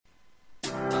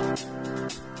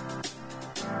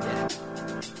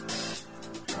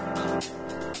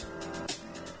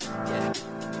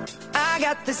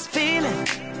got this feeling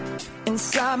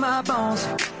inside my bones.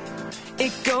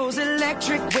 It goes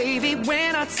electric wavy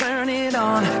when I turn it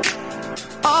on.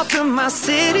 Off from my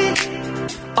city,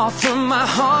 off from my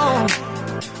home.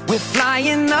 We're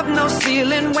flying up, no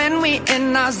ceiling when we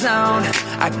in our zone.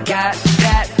 I got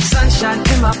that sunshine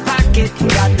in my pocket,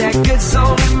 got that good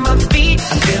soul in my feet.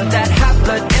 I feel that hot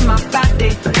blood in my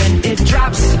body when it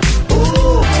drops.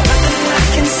 Ooh, nothing I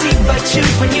can see but you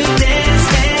when you dance,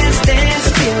 dance, dance.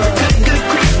 Feel good, good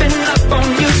creeping up on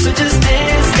you, so just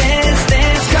dance, dance,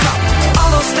 dance. Come on, all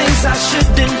those things I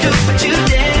shouldn't do, but you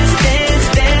dance, dance,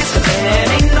 dance. And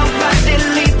ain't nobody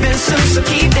leaving soon, so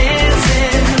keep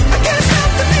dancing. I can't stop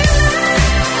the feeling,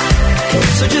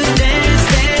 so just dance,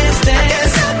 dance, dance. I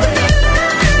can't stop the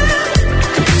feeling,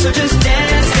 so just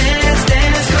dance, dance,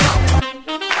 dance. Come on.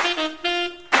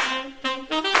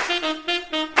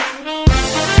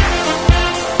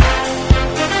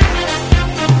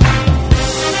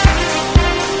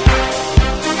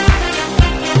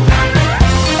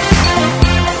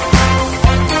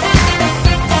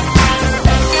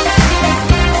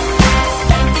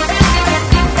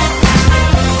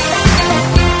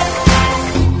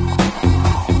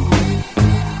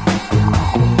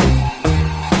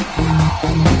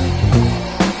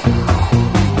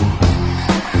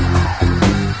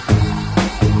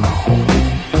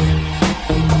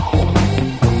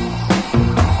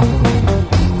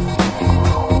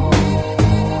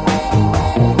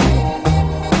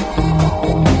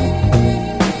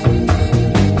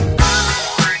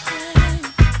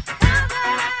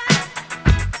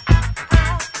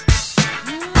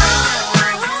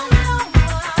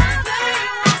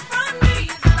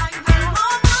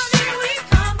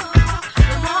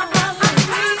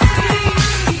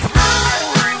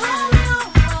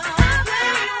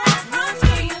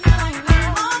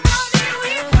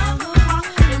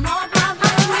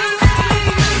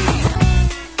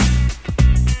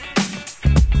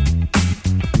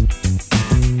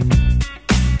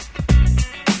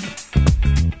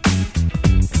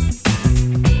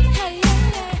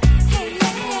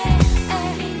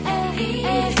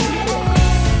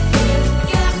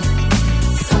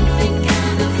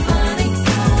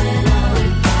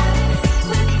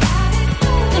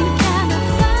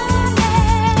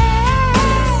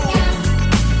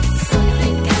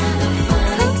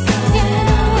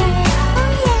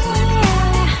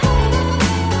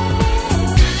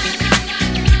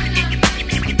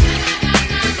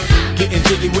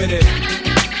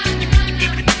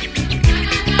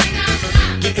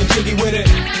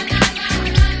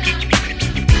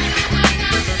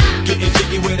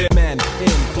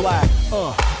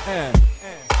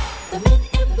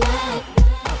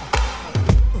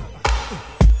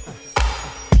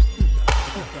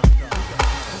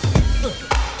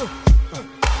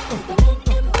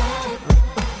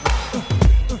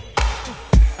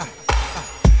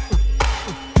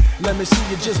 Let me see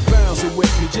you just bounce it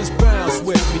with me, just bounce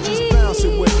with me, just bounce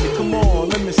it with me. Come on,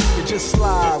 let me see you just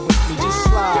slide with me, just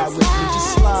slide with me,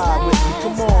 just slide with me.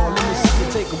 Come on, let me see you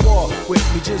take a walk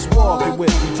with me, just walk it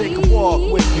with me, take a walk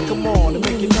with me. Come on, to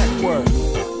make your neck work.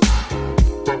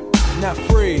 Now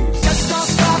freeze. Just don't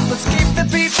stop, let's keep the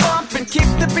beat pumping, keep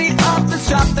the beat up, let's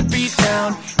drop the beat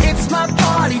down. It's my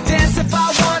party, dance if I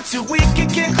want to, we can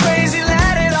get crazy,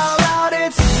 let it all out.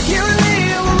 It's you and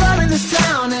me, and we're running this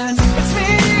town, and it's me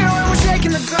and you, and we're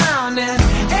shaking the ground, and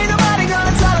ain't nobody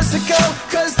gonna tell us to go,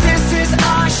 cause this is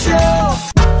our show.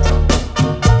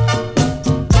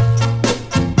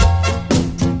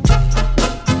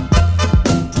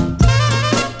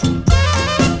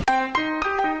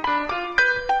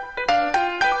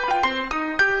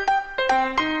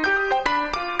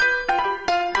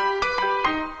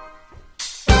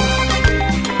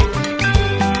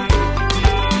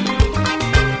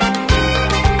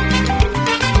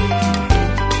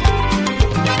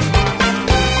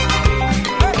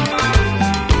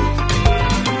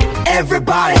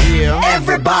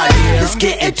 Everybody, let's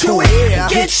get into it.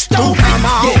 Get stoked,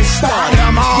 get started,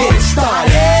 get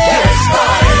started, get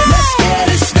started.